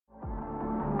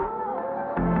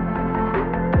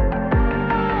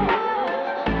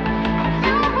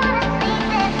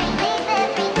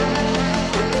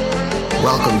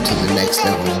Welcome to the Next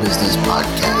Level Business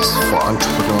Podcast for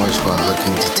entrepreneurs who are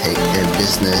looking to take their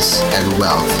business and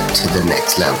wealth to the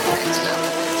next level.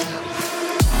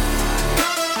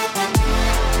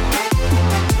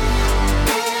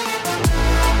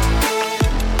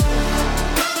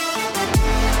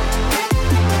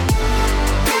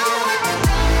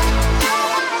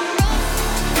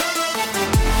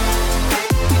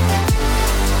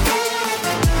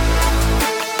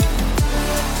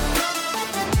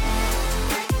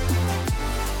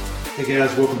 Hey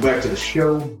guys, welcome back to the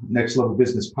show, Next Level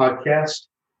Business Podcast.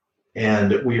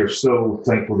 And we are so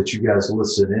thankful that you guys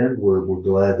listen in. We're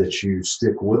glad that you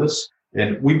stick with us.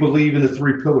 And we believe in the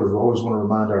three pillars. We always want to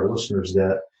remind our listeners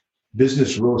that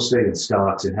business, real estate, and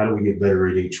stocks, and how do we get better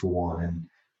at each one. And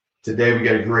today we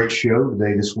got a great show.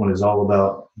 Today this one is all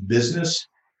about business.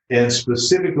 And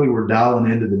specifically, we're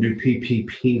dialing into the new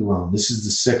PPP loan. This is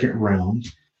the second round.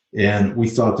 And we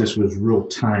thought this was real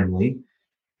timely.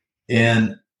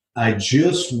 And I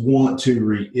just want to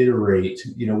reiterate,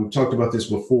 we've talked about this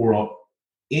before.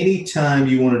 Anytime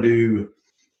you want to do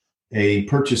a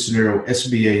purchase scenario,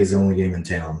 SBA is the only game in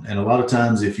town. And a lot of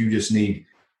times, if you just need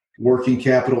working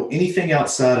capital, anything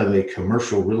outside of a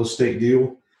commercial real estate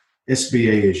deal,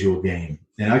 SBA is your game.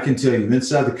 And I can tell you,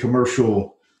 inside the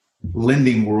commercial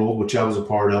lending world, which I was a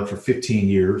part of for 15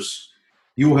 years,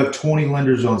 you will have 20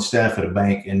 lenders on staff at a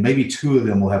bank, and maybe 2 of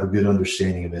them will have a good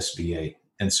understanding of SBA.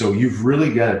 And so you've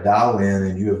really got to dial in,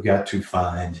 and you have got to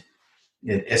find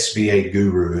an SBA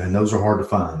guru, and those are hard to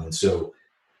find. And so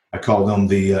I call them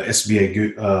the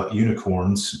SBA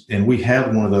unicorns, and we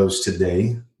have one of those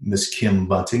today, Miss Kim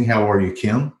Bunting. How are you,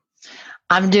 Kim?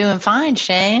 I'm doing fine,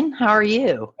 Shane. How are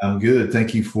you? I'm good.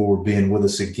 Thank you for being with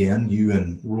us again. You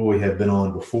and Roy have been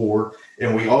on before,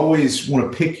 and we always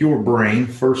want to pick your brain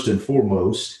first and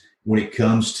foremost when it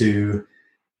comes to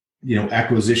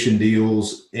acquisition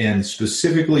deals. And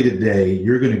specifically today,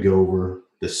 you're going to go over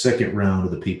the second round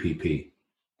of the PPP.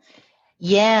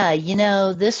 Yeah,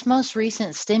 this most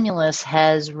recent stimulus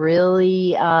has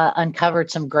really uncovered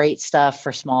some great stuff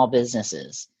for small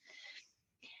businesses.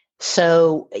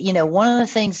 So, one of the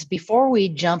things before we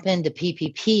jump into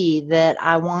PPP that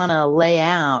I want to lay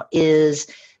out is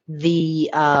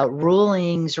the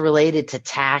rulings related to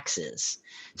taxes.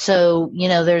 So,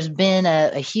 there's been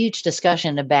a huge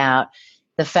discussion about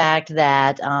the fact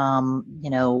that,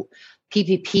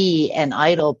 PPP and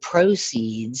EIDL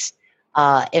proceeds,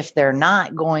 if they're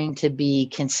not going to be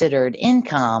considered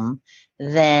income,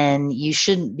 then you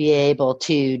shouldn't be able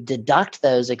to deduct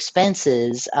those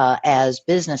expenses as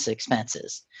business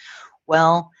expenses.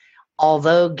 Well,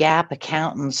 although GAAP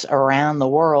accountants around the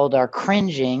world are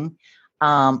cringing,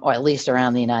 or at least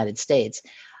around the United States,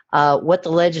 what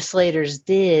the legislators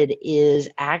did is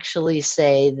actually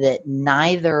say that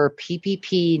neither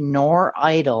PPP nor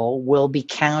EIDL will be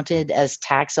counted as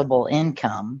taxable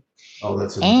income. Oh,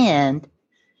 that's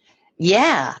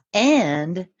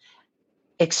and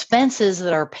expenses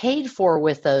that are paid for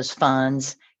with those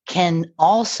funds can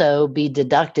also be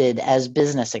deducted as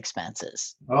business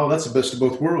expenses. Oh, that's the best of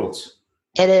both worlds.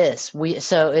 It is.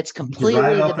 So it's completely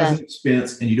write it off the best. As an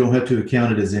expense, and you don't have to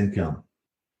account it as income.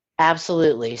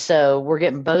 Absolutely. So we're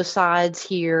getting both sides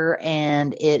here,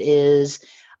 and it is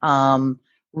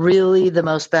really the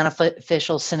most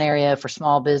beneficial scenario for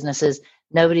small businesses.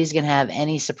 Nobody's going to have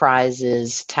any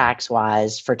surprises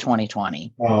tax-wise for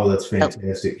 2020. Oh, that's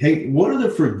fantastic. Hey, what are the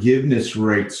forgiveness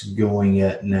rates going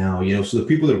at now? So the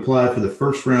people that applied for the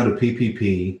first round of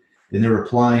PPP, and they're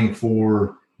applying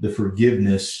for the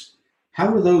forgiveness,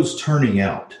 how are those turning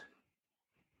out?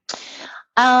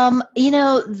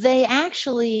 They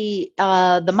actually,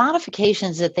 the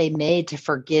modifications that they made to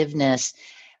forgiveness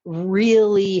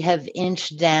really have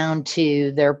inched down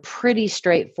to they're pretty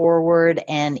straightforward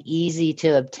and easy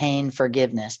to obtain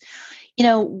forgiveness.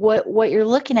 What you're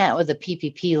looking at with a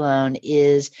PPP loan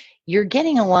is you're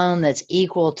getting a loan that's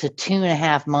equal to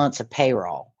 2.5 months of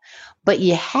payroll, but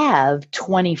you have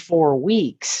 24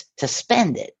 weeks to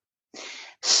spend it.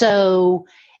 So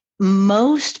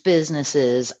most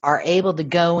businesses are able to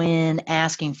go in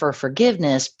asking for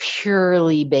forgiveness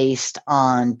purely based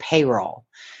on payroll.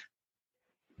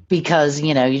 Because,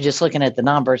 you're just looking at the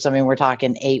numbers. I mean, we're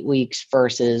talking 8 weeks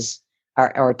versus,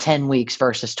 or 10 weeks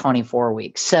versus 24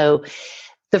 weeks. So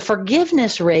the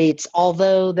forgiveness rates,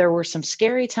 although there were some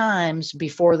scary times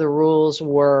before the rules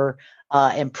were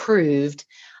improved,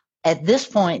 at this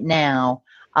point now,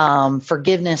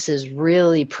 forgiveness is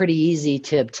really pretty easy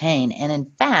to obtain. And in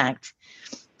fact,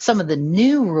 some of the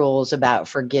new rules about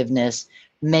forgiveness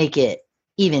make it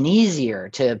even easier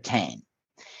to obtain.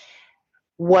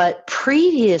 What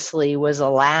previously was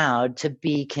allowed to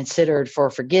be considered for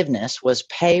forgiveness was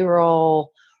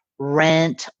payroll,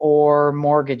 rent, or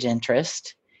mortgage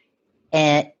interest,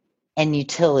 and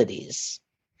utilities.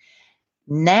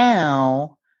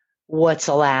 Now, what's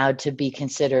allowed to be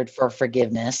considered for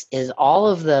forgiveness is all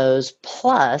of those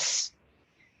plus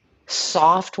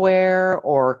software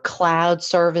or cloud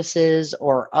services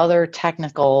or other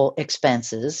technical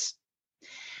expenses,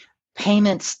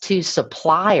 payments to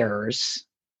suppliers,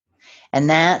 and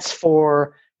that's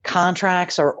for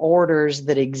contracts or orders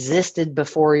that existed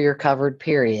before your covered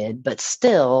period, but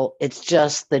still it's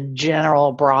just the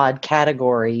general broad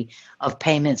category of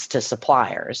payments to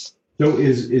suppliers. So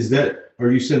is that,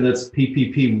 are you saying that's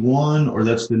PPP 1 or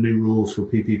that's the new rules for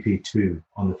PPP 2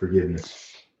 on the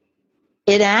forgiveness?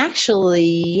 It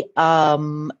actually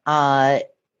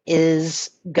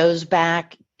goes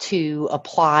back to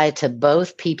apply to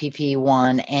both PPP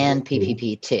 1 and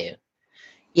PPP 2.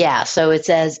 Yeah, so it's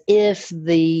as if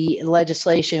the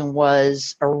legislation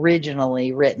was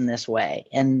originally written this way,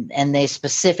 and they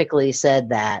specifically said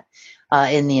that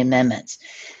in the amendments.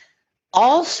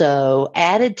 Also,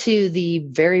 added to the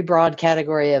very broad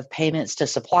category of payments to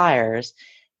suppliers,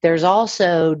 there's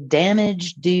also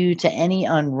damage due to any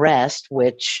unrest,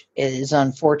 which is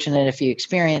unfortunate if you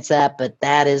experience that, but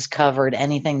that is covered,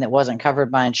 anything that wasn't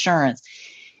covered by insurance.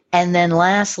 And then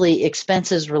lastly,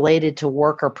 expenses related to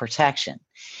worker protection.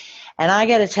 And I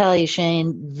got to tell you,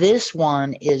 Shane, this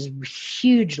one is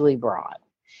hugely broad.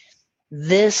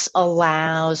 This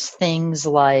allows things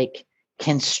like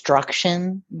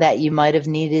construction that you might have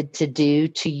needed to do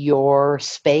to your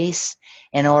space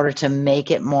in order to make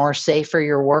it more safe for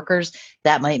your workers.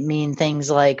 That might mean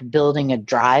things like building a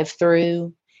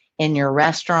drive-through in your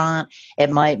restaurant. It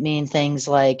might mean things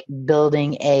like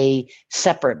building a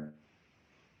separate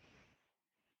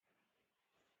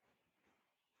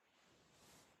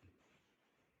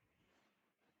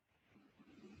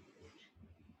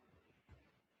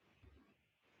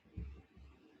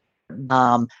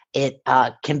it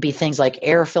can be things like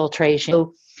air filtration.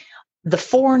 So the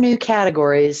 4 new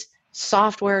categories: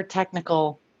 software,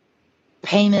 technical,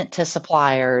 payment to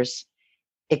suppliers,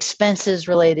 expenses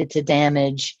related to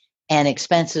damage, and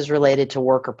expenses related to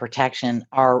worker protection,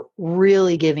 are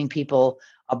really giving people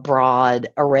a broad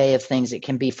array of things that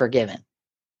can be forgiven.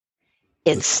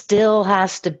 It still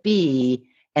has to be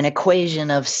an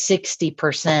equation of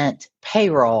 60%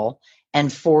 payroll and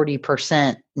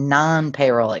 40%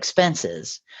 non-payroll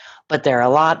expenses. But there are a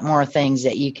lot more things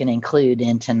that you can include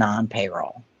into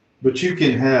non-payroll. But you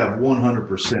can have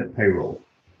 100% payroll.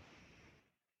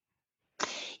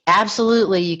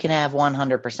 Absolutely, you can have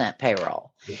 100%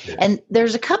 payroll. Okay. And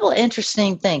there's a couple of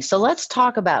interesting things. So let's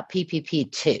talk about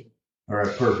PPP 2. All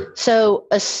right, perfect. So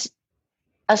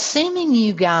assuming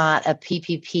you got a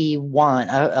PPP 1,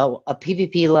 a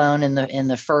PPP loan in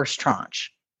the first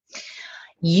tranche,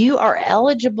 you are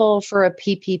eligible for a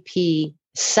PPP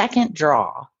second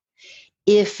draw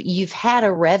if you've had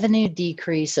a revenue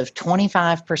decrease of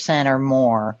 25% or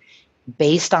more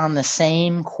based on the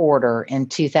same quarter in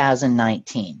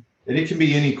 2019. And it can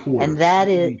be any quarter. And that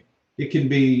it can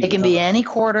be any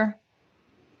quarter.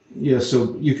 Yeah,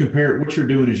 so you compare, what you're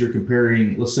doing is you're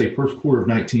comparing, let's say, first quarter of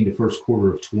 19 to first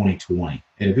quarter of 2020.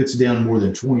 And if it's down more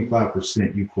than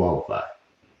 25%, you qualify.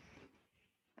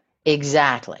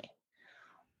 Exactly.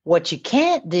 What you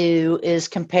can't do is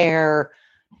compare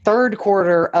third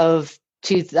quarter of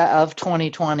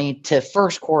 2020 to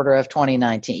first quarter of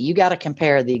 2019. You got to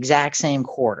compare the exact same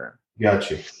quarter.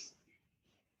 Gotcha.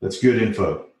 That's good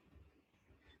info.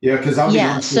 Yeah, because I'll be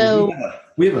honest with you,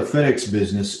 we have a FedEx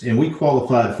business, and we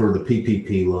qualified for the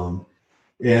PPP loan.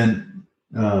 And,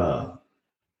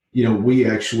 we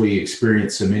actually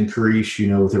experienced some increase,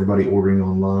 with everybody ordering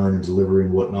online and delivering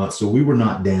and whatnot. So we were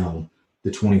not down the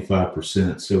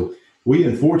 25%. So we,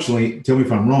 unfortunately, tell me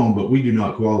if I'm wrong, but we do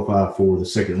not qualify for the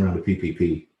second round of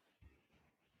PPP.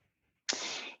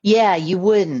 Yeah, you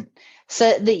wouldn't.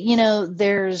 So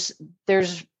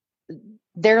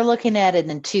they're looking at it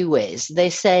in 2 ways.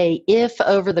 They say if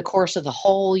over the course of the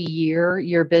whole year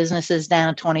your business is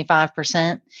down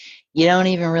 25%, you don't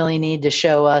even really need to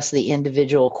show us the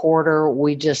individual quarter.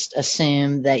 We just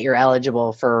assume that you're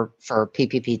eligible for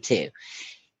PPP 2.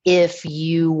 If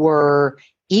you were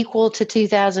equal to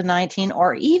 2019,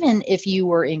 or even if you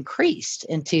were increased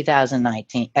in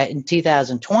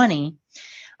 2020,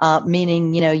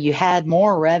 meaning you had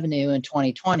more revenue in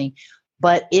 2020.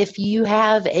 But if you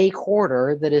have a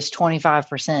quarter that is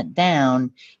 25%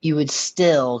 down, you would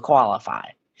still qualify.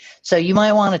 So you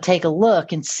might want to take a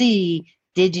look and see,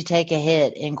 did you take a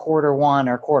hit in quarter 1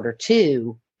 or quarter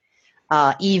 2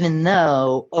 even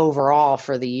though overall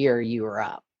for the year you were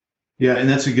up. Yeah, and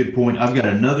that's a good point. I've got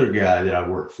another guy that I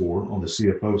work for on the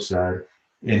CFO side,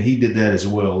 and he did that as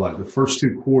well. Like the first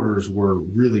 2 quarters were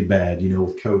really bad,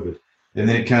 with COVID. And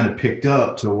then it kind of picked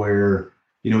up to where,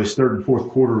 his third and fourth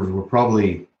quarters were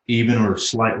probably even or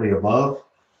slightly above,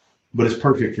 but it's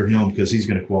perfect for him because he's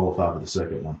going to qualify for the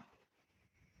second one.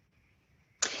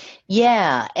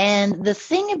 Yeah, and the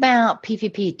thing about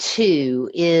PPP2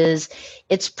 is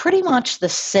it's pretty much the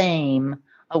same.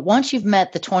 Once you've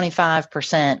met the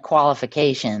 25%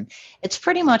 qualification, it's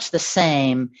pretty much the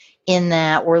same in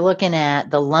that we're looking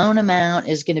at the loan amount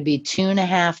is going to be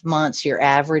 2.5 months your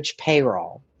average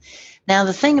payroll. Now,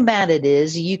 the thing about it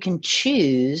is you can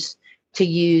choose to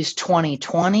use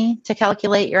 2020 to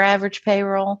calculate your average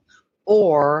payroll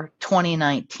or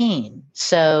 2019.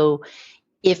 So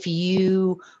if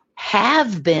you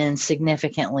have been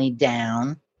significantly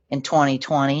down in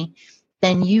 2020,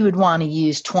 then you would want to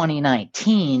use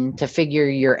 2019 to figure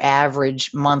your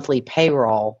average monthly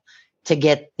payroll to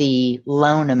get the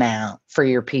loan amount for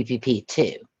your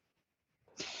PPP2.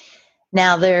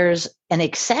 Now, there's an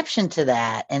exception to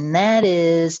that, and that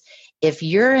is if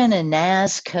you're in a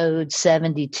NAS code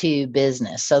 72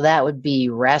 business, so that would be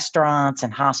restaurants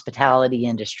and hospitality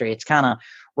industry. It's kind of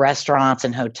restaurants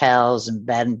and hotels and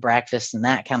bed and breakfast and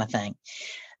that kind of thing.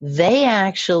 They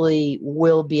actually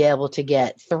will be able to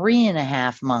get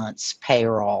 3.5 months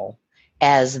payroll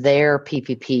as their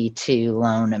PPP2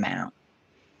 loan amount.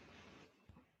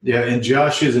 Yeah, and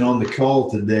Josh isn't on the call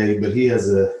today, but he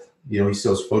has he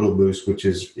sells Photo Boost, which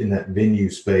is in that venue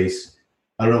space.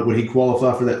 I don't know, would he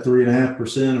qualify for that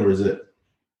 3.5% or is it?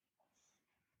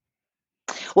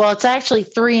 Well, it's actually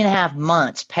 3.5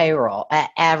 months payroll,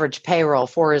 average payroll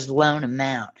for his loan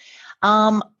amount.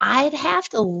 I'd have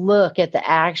to look at the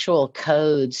actual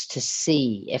codes to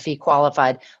see if he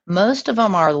qualified. Most of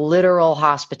them are literal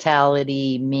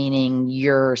hospitality, meaning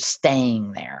you're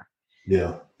staying there.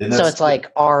 Yeah. And so it's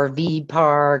like RV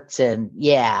parks and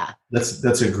yeah.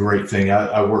 That's a great thing.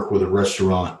 I work with a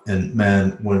restaurant and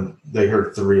man, when they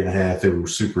heard 3.5, they were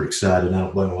super excited. I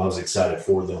don't blame them. I was excited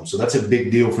for them. So that's a big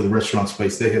deal for the restaurant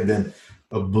space. They have been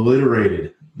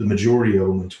obliterated, the majority of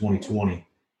them in 2020.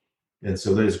 And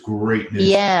so that is great news.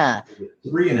 Yeah.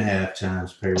 3.5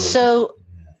 times payroll. So,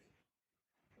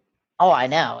 I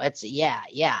know. It's, yeah.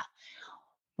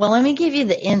 Well, let me give you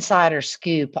the insider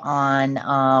scoop on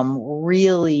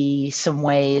really some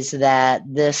ways that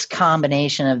this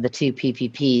combination of the two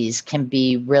PPPs can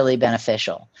be really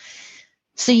beneficial.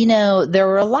 So, there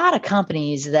were a lot of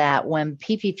companies that when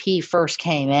PPP first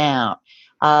came out,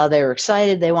 they were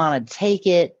excited, they wanted to take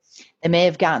it. They may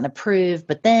have gotten approved,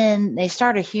 but then they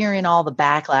started hearing all the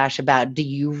backlash about, do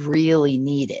you really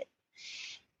need it?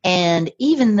 And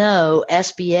even though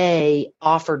SBA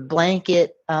offered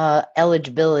blanket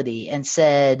eligibility and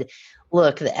said,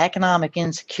 look, the economic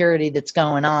insecurity that's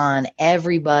going on,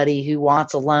 everybody who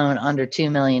wants a loan under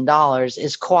 $2 million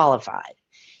is qualified.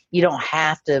 You don't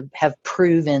have to have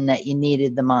proven that you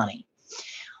needed the money.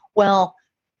 Well,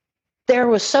 there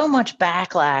was so much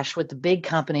backlash with the big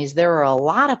companies. There were a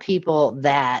lot of people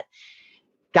that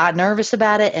got nervous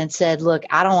about it and said, look,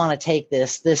 I don't want to take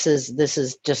this. This is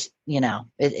just,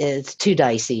 it's too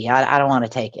dicey. I don't want to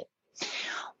take it.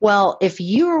 Well, if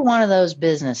you were one of those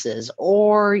businesses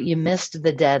or you missed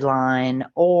the deadline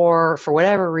or for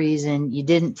whatever reason you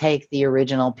didn't take the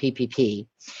original PPP,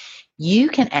 you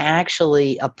can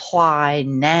actually apply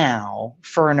now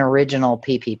for an original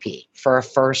PPP, for a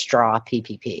first draw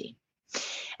PPP.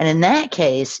 And in that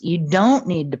case, you don't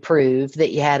need to prove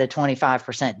that you had a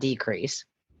 25% decrease.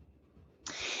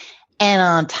 And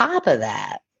on top of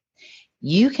that,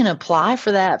 you can apply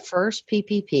for that first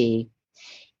PPP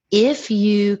if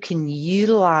you can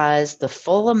utilize the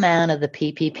full amount of the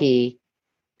PPP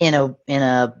in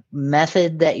a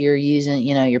method that you're using,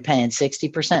 you're paying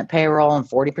 60% payroll and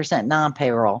 40%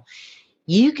 non-payroll.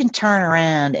 You can turn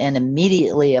around and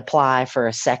immediately apply for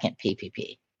a second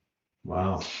PPP.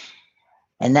 Wow.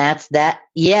 And that's that.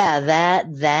 Yeah,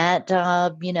 that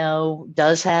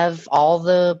does have all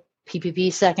the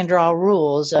PPP second draw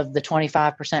rules of the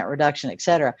 25% reduction, et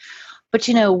cetera. But,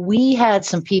 we had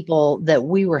some people that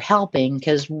we were helping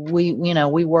because we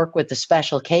work with the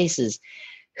special cases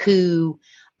who,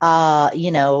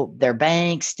 their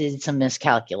banks did some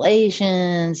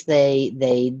miscalculations. They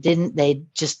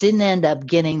just didn't end up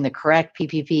getting the correct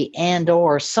PPP and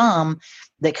or some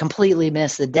that completely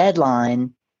missed the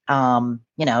deadline,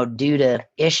 due to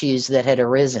issues that had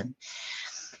arisen.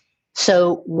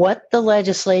 So what the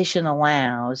legislation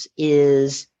allows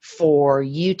is for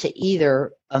you to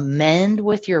either amend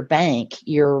with your bank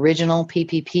your original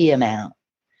PPP amount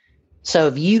So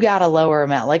if you got a lower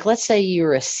amount, like let's say you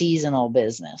were a seasonal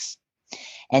business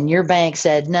and your bank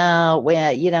said, no,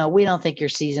 we don't think you're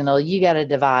seasonal. You got to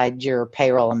divide your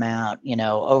payroll amount,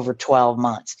 over 12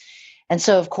 months. And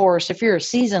so, of course, if you're a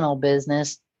seasonal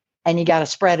business and you got to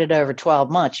spread it over 12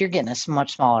 months, you're getting a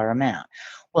much smaller amount.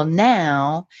 Well,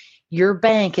 now your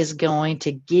bank is going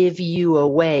to give you a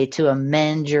way to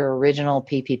amend your original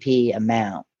PPP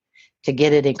amount to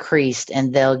get it increased,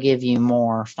 and they'll give you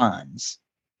more funds.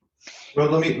 Well,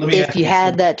 let me. If you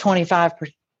had that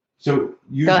 25%. So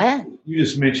Go ahead. You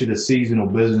just mentioned a seasonal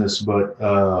business, but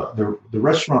the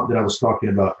restaurant that I was talking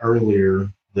about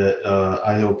earlier that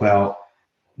I help out,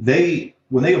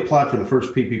 when they applied for the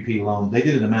first PPP loan, they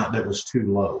did an amount that was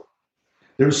too low.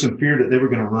 There was some fear that they were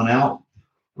going to run out,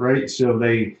 right? So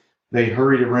they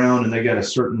hurried around and they got a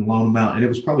certain loan amount, and it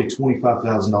was probably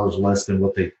 $25,000 less than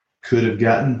what they could have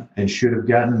gotten and should have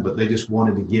gotten, but they just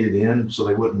wanted to get it in so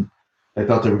they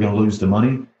thought they were going to lose the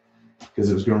money because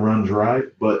it was going to run dry.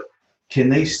 But can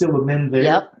they still amend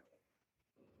there?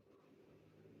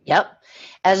 Yep.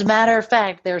 As a matter of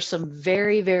fact, there's some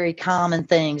very, very common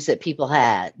things that people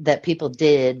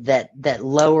did that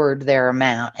lowered their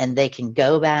amount, and they can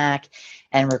go back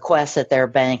and request that their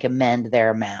bank amend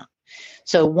their amount.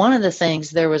 So one of the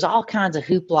things, there was all kinds of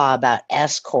hoopla about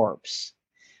S corps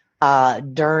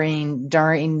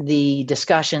during the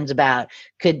discussions about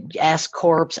could S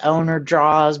corps owner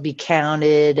draws be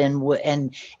counted,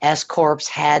 and S corps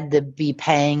had to be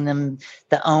paying them,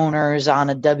 the owners,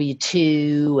 on a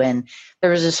W-2, and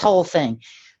there was this whole thing.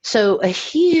 So a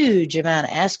huge amount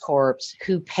of S corps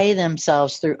who pay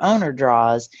themselves through owner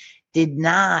draws did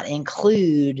not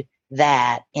include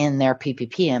that in their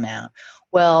PPP amount.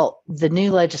 Well, the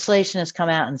new legislation has come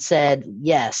out and said,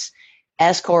 yes,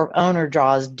 S corp owner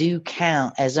draws do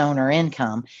count as owner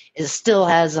income. It still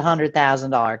has a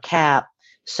 $100,000 cap.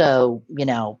 So,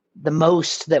 the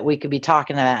most that we could be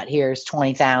talking about here is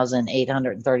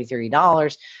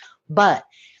 $20,833. But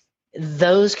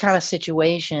those kind of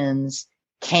situations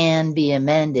can be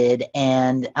amended,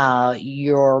 and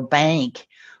your bank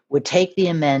would take the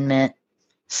amendment,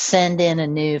 send in a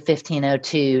new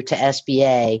 1502 to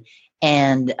SBA,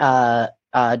 and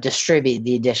distribute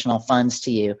the additional funds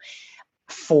to you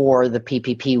for the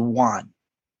PPP 1.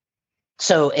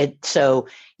 So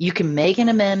you can make an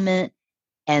amendment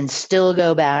and still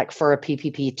go back for a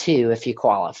PPP 2 if you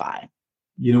qualify.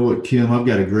 You know what, Kim? I've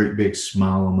got a great big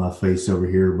smile on my face over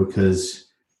here because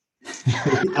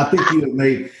I think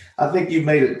you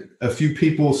made a few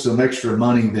people some extra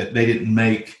money that they didn't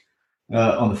make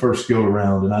on the first go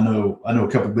around, and I know a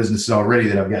couple of businesses already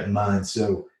that I've got in mind.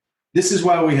 So this is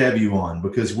why we have you on,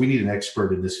 because we need an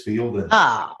expert in this field. And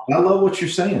I love what you're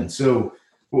saying. So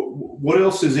what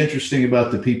else is interesting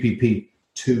about the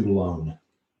PPP-2 loan?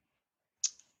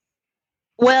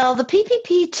 Well, the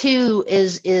PPP-2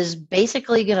 is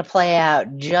basically going to play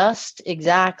out just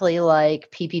exactly like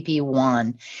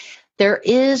PPP-1.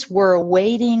 We're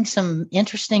awaiting some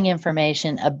interesting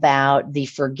information about the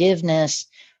forgiveness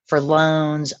for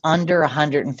loans under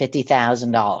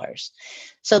 $150,000.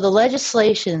 So the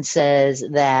legislation says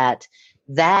that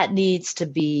needs to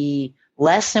be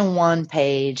less than one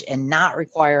page and not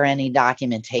require any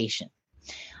documentation.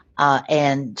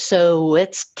 And so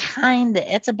it's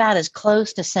about as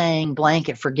close to saying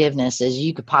blanket forgiveness as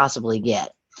you could possibly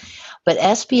get. But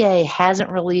SBA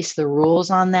hasn't released the rules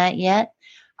on that yet.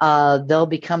 They'll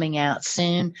be coming out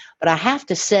soon. But I have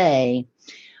to say,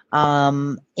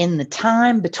 in the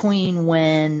time between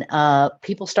when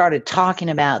people started talking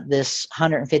about this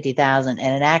 150,000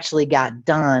 and it actually got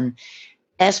done,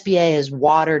 SBA has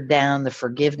watered down the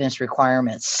forgiveness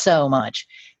requirements so much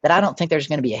that I don't think there's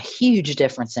going to be a huge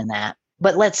difference in that.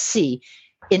 But let's see.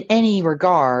 In any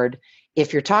regard,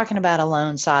 if you're talking about a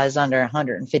loan size under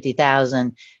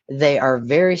 150,000, they are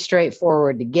very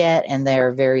straightforward to get, and they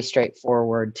are very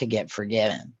straightforward to get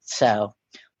forgiven. So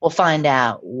we'll find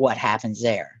out what happens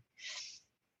there.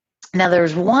 Now,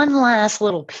 there's one last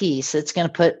little piece that's going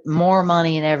to put more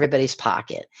money in everybody's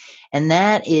pocket, and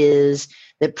that is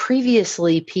that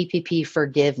previously PPP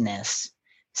forgiveness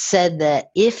said that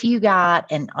if you got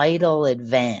an EIDL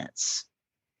advance,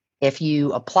 if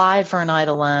you applied for an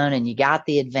EIDL loan and you got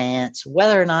the advance,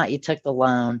 whether or not you took the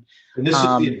loan. And this is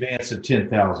the advance of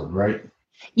 10,000, right?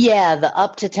 Yeah, the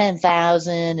up to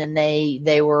 10,000, and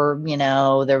they were,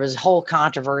 there was a whole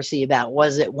controversy about,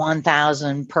 was it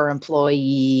 1,000 per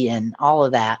employee and all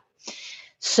of that.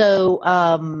 So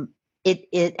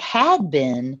it had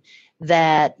been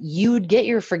that you would get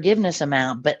your forgiveness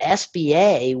amount, but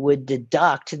SBA would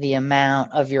deduct the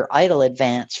amount of your EIDL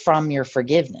advance from your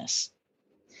forgiveness.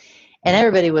 And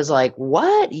everybody was like,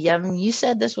 what? Yeah, I mean, you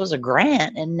said this was a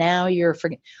grant and now you're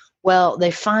forgetting. Well, they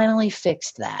finally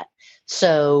fixed that.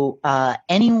 So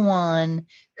anyone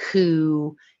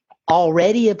who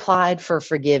already applied for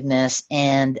forgiveness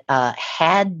and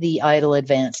had the idle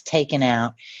advance taken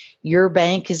out, your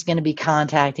bank is going to be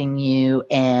contacting you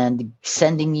and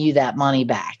sending you that money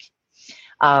back.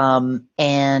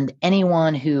 And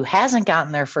anyone who hasn't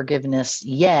gotten their forgiveness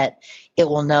yet, it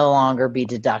will no longer be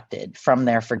deducted from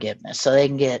their forgiveness. So they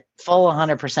can get full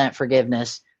 100%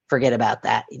 forgiveness. Forget about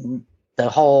that. The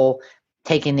whole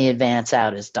taking the advance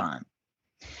out is done.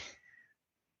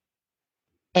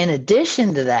 In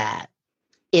addition to that,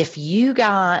 if you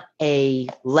got a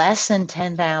less than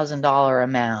 $10,000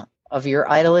 amount of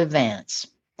your idle advance,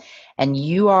 and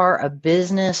you are a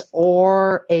business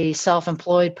or a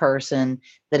self-employed person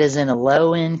that is in a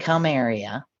low income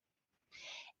area,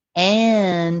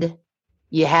 and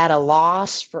you had a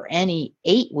loss for any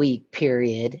 8-week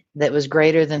period that was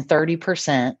greater than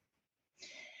 30%,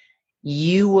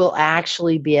 you will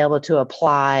actually be able to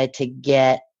apply to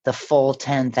get the full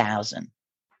 $10,000.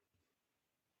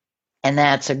 And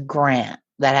that's a grant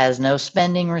that has no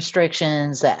spending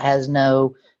restrictions, that has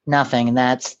nothing. And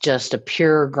that's just a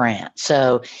pure grant.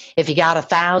 So if you got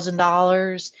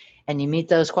 $1,000 and you meet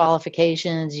those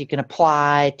qualifications, you can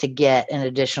apply to get an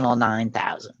additional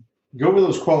 $9,000. Go over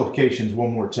those qualifications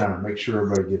one more time. Make sure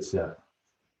everybody gets that.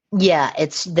 Yeah,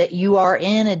 it's that you are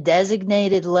in a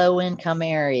designated low income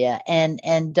area, and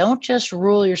don't just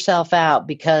rule yourself out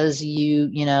because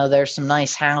there's some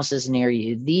nice houses near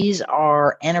you. These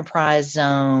are enterprise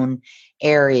zone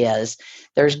areas.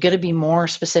 There's going to be more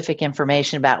specific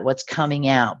information about what's coming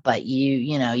out, but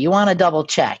you want to double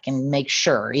check and make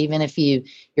sure, even if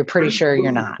you're pretty sure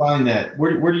you're not. Find that.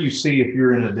 Where do you see if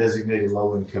you're in a designated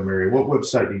low income area? What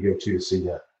website do you go to see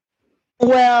that?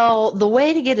 Well, the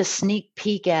way to get a sneak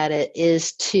peek at it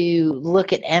is to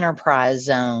look at enterprise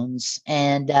zones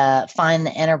and find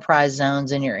the enterprise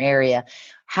zones in your area.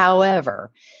 However,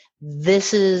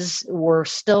 we're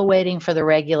still waiting for the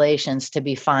regulations to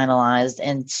be finalized,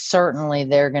 and certainly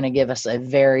they're going to give us a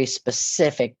very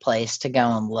specific place to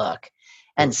go and look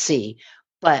and see.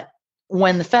 But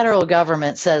when the federal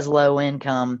government says low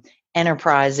income,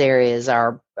 enterprise areas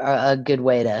are a good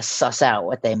way to suss out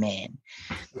what they mean.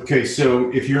 Okay, so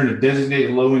if you're in a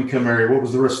designated low-income area, what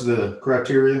was the rest of the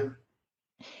criteria?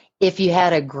 If you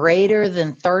had a greater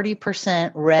than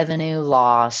 30% revenue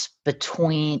loss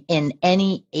in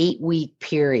any 8-week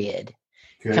period,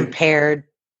 okay,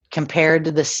 compared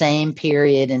to the same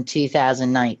period in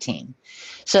 2019.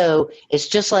 So it's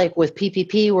just like with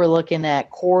PPP, we're looking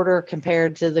at quarter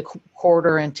compared to the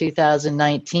quarter in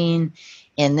 2019.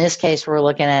 In this case, we're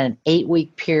looking at an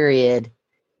 8-week period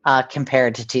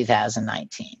compared to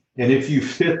 2019. And if you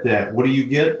fit that, what do you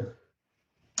get?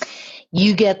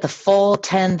 You get the full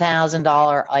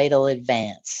 $10,000 idle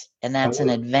advance, and that's an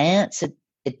advance.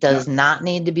 It does not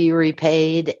need to be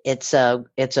repaid. It's a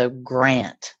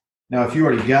grant. Now, if you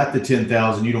already got the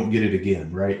 $10,000, you don't get it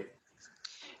again, right?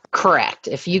 Correct.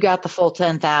 If you got the full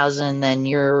 $10,000,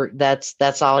 then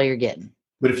that's all you're getting.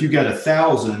 But if you got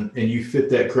 $1,000 and you fit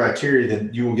that criteria,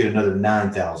 then you will get another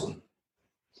 $9,000.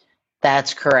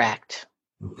 That's correct.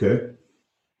 Okay.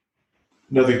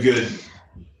 Another good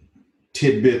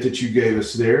tidbit that you gave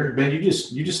us there. Man, you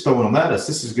just throwing them at us.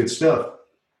 This is good stuff.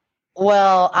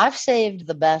 Well, I've saved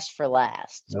the best for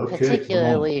last, okay,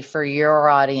 particularly for your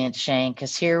audience, Shane,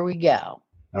 because here we go.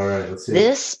 All right, let's see.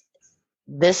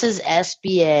 This is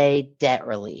SBA debt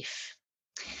relief.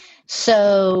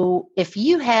 So if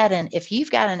you've got an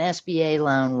SBA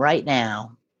loan right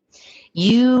now,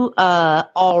 you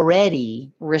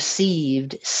already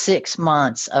received 6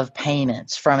 months of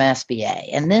payments from SBA.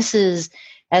 And this is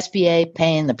SBA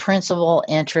paying the principal,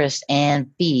 interest, and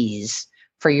fees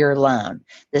for your loan.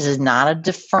 This is not a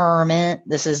deferment.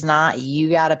 This is not you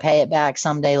got to pay it back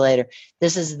someday later.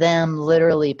 This is them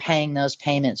literally paying those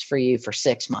payments for you for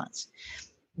 6 months.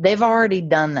 They've already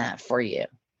done that for you.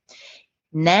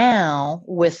 Now,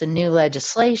 with the new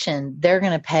legislation, they're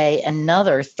going to pay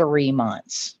another 3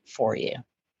 months for you.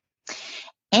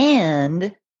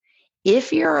 And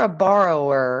if you're a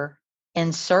borrower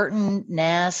in certain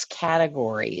NAS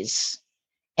categories,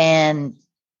 and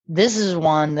this is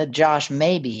one that Josh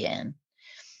may be in,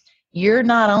 you're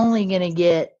not only going to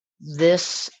get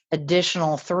this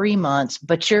additional 3 months,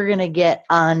 but you're going to get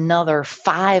another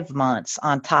 5 months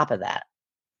on top of that.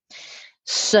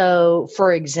 So,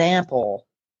 for example,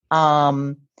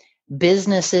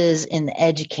 businesses in the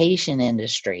education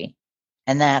industry,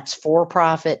 and that's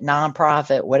for-profit,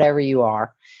 nonprofit, whatever you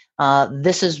are,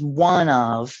 this is one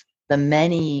of the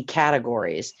many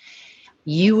categories.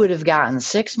 you would have gotten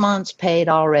 6 months paid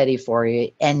already for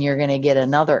you, and you're going to get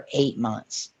another 8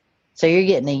 months. So you're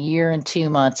getting a year and 2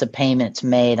 months of payments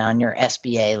made on your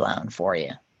SBA loan for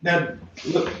you. Now,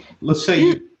 look, let's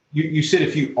say you said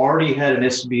if you already had an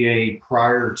SBA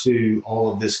prior to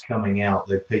all of this coming out,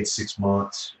 they paid 6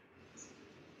 months.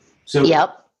 So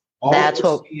yep, all that's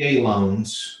SBA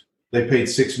loans, they paid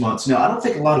 6 months. Now, I don't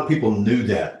think a lot of people knew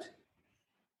that.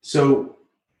 So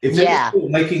if they were still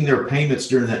making their payments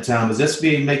during that time, is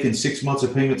SBA making 6 months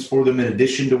of payments for them in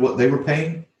addition to what they were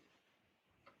paying?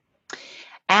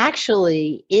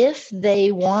 Actually, if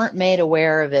they weren't made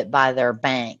aware of it by their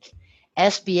bank,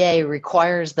 SBA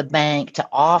requires the bank to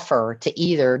offer to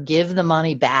either give the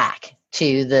money back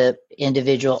to the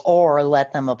individual or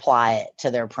let them apply it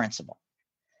to their principal.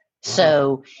 Wow.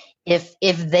 So if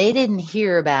they didn't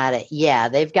hear about it, yeah,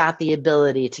 they've got the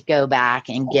ability to go back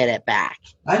and get it back.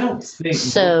 I don't think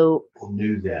most people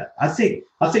knew that. I think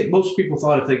most people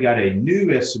thought if they got a new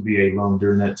SBA loan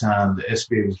during that time, the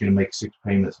SBA was going to make 6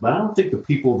 payments. But I don't think the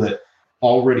people that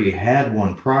already had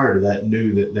one prior to that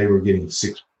knew that they were getting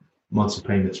 6 months of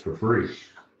payments for free.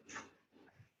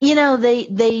 You know,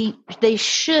 they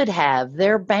should have.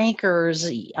 Their bankers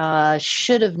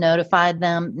should have notified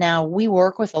them. Now, we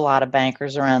work with a lot of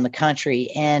bankers around the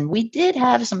country, and we did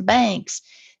have some banks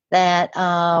that,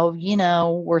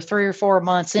 were 3 or 4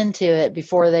 months into it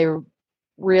before they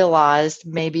realized,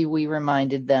 maybe we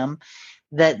reminded them,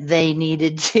 that they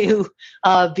needed to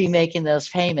be making those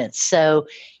payments. So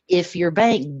if your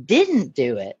bank didn't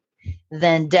do it,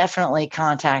 then definitely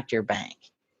contact your bank.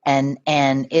 And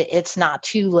it's not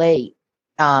too late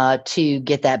to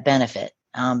get that benefit.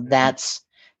 That's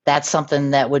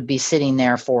something that would be sitting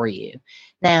there for you.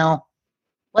 Now,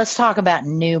 let's talk about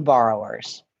new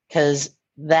borrowers, because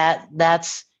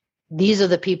these are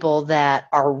the people that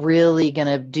are really going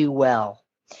to do well.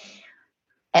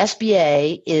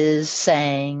 SBA is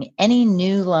saying any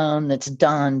new loan that's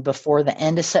done before the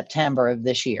end of September of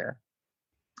this year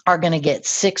are going to get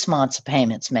 6 months of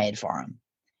payments made for them.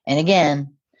 And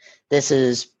again, this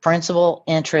is principal,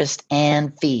 interest,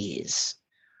 and fees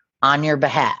on your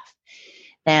behalf.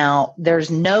 Now,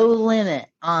 there's no limit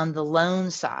on the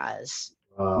loan size,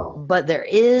 but there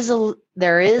is a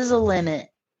limit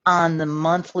on the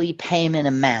monthly payment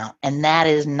amount, and that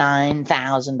is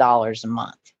 $9,000 a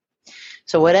month.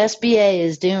 So what SBA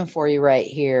is doing for you right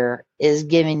here is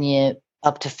giving you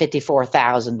up to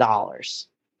 $54,000.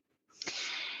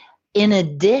 In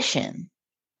addition,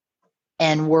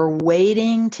 and we're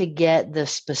waiting to get the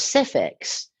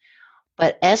specifics,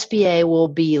 but SBA will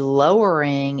be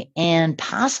lowering and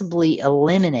possibly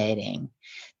eliminating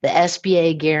the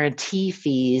SBA guarantee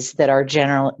fees that are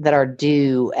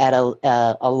due at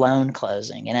a loan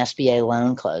closing, an SBA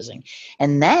loan closing.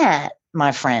 And that,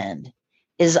 my friend,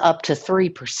 is up to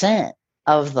 3%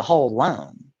 of the whole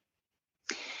loan.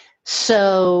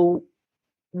 So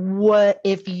what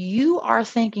if you are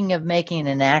thinking of making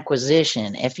an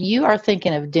acquisition, if you are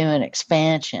thinking of doing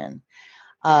expansion,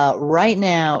 right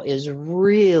now is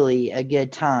really a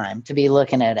good time to be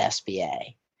looking at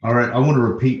SBA. All right, I want to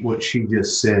repeat what she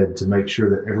just said to make sure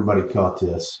that everybody caught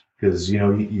this, because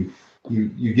you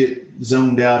get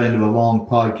zoned out into a long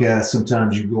podcast.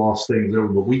 Sometimes you gloss things over,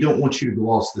 but we don't want you to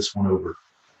gloss this one over.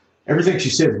 Everything she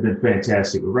said has been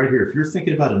fantastic. But right here, if you're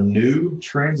thinking about a new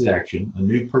transaction, a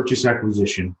new purchase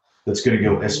acquisition that's going to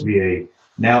go SBA,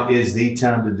 now is the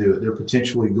time to do it. They're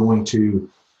potentially going to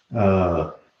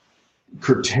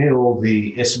curtail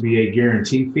the SBA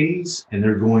guarantee fees, and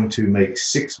they're going to make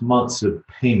 6 months of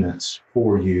payments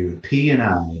for you,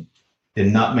 P&I,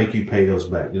 and not make you pay those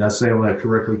back. Did I say all that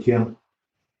correctly, Kim?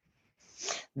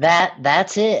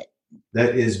 That's it.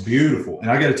 That is beautiful.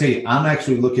 And I got to tell you, I'm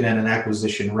actually looking at an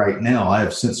acquisition right now. I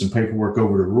have sent some paperwork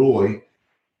over to Roy,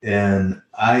 and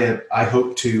I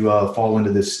hope to fall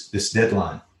into this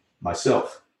deadline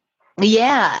myself.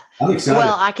 Yeah. I'm excited.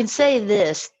 Well, I can say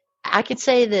this,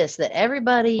 that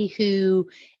everybody who,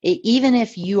 even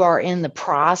if you are in the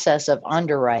process of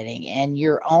underwriting and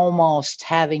you're almost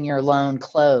having your loan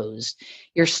closed,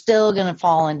 you're still going to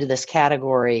fall into this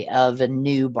category of a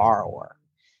new borrower.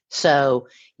 So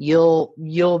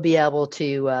you'll be able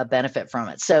to benefit from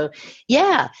it. So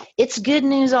yeah, it's good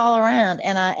news all around.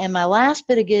 And my last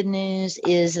bit of good news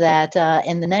is that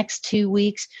in the next 2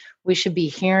 weeks, we should be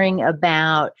hearing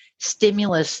about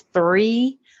Stimulus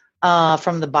 3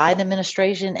 from the Biden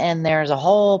administration, and there's a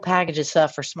whole package of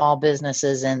stuff for small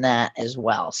businesses in that as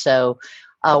well. So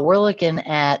we're looking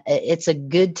at, it's a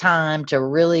good time to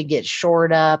really get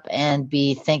shored up and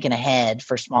be thinking ahead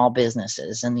for small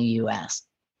businesses in the U.S.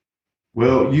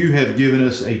 Well, you have given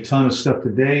us a ton of stuff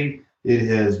today. It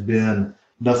has been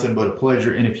nothing but a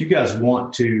pleasure. And if you guys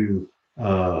want to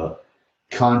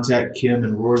contact Kim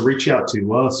and Roy, reach out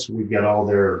to us. We've got all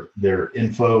their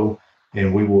info,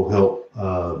 and we will help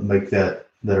make that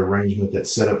arrangement, that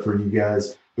setup for you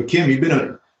guys. But Kim, you've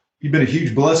been a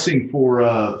huge blessing for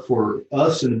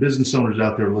us and the business owners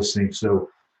out there listening. So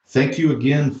thank you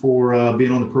again for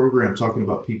being on the program talking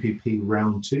about PPP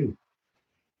Round 2.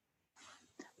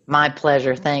 My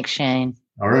pleasure. Thanks, Shane.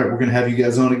 All right, we're going to have you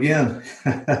guys on again.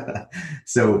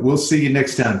 So we'll see you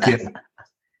next time, Kim.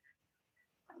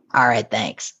 All right,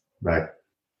 thanks. Right.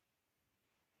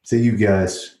 See you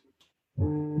guys.